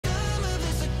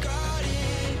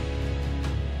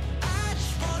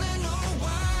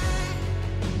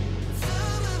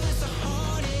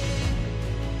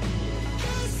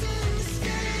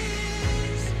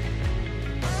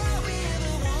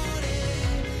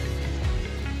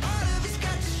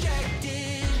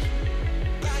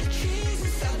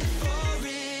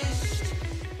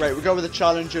Great, we'll go with the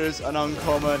challengers, an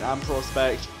uncommon, and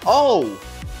prospect. Oh!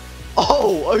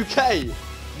 Oh, okay!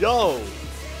 Yo!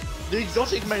 The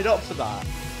exotic made up for that.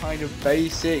 Kind of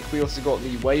basic. We also got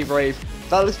the wave rave.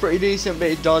 That looks pretty decent, but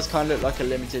it does kind of look like a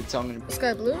limited tongue.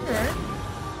 Sky blue, right?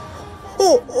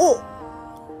 Oh, oh!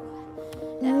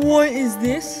 What is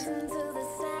this?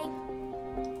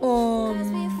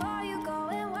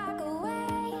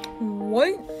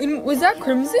 What? Was that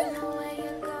crimson?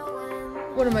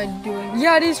 What am I doing?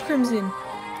 Yeah, it is crimson.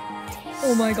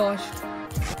 Oh my gosh.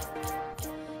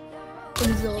 What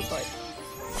does it look like?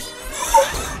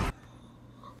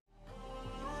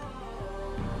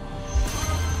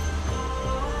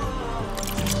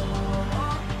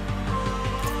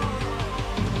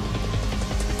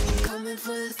 Coming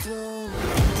for the throne.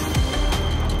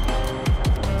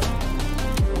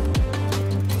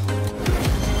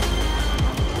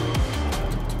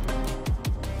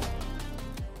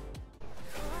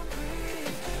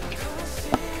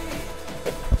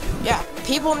 Yeah,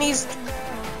 people needs.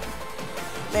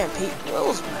 Man, Pete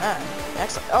Will's mad.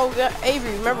 Excellent. Oh, yeah,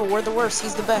 Avery, remember, we're the worst.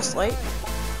 He's the best, like.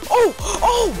 Oh!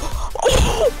 Oh!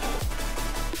 Oh!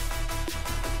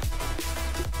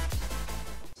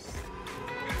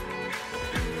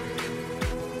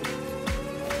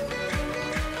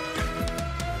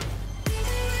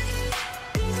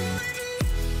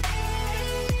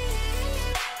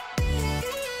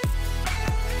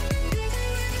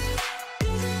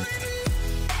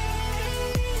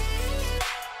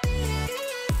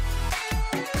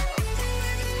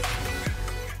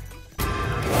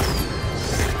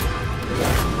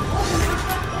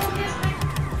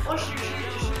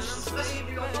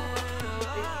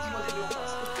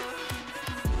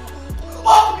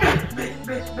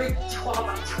 Mais tu croiras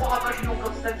pas, je lui en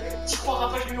bloque stade. Tu croiras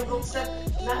pas, je lui en bloque stade.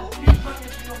 La vie de ma mère,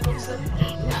 je lui en bloque stade.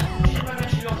 La vie de ma mère,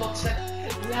 je lui en bloque stade.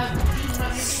 La vie de ma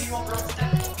mère, je lui en bloque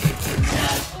stade.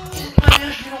 La vie de ma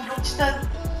mère, je lui en bloque stade.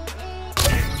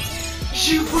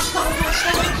 J'ai eu boost en bloque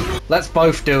stade. Let's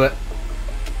both do it.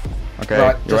 Okay,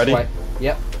 right, you ready? Way.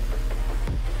 Yep.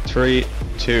 3,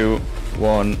 2,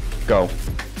 1, go.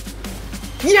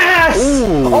 Yes!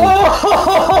 Ooh.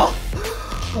 Oh!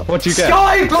 What'd you get?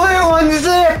 Sky blue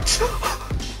unzipped!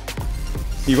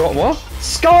 You got what?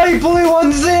 Sky blue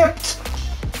unzipped!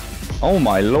 Oh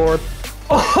my lord.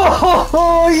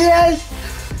 Oh yes!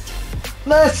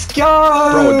 Let's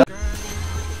go! Bro,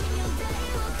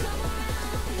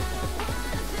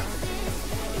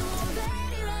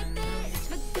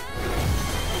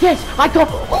 Yes, I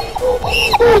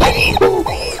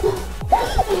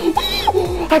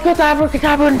got the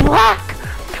abracadabra in black!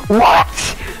 What?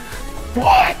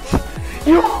 What?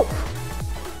 You...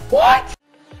 What?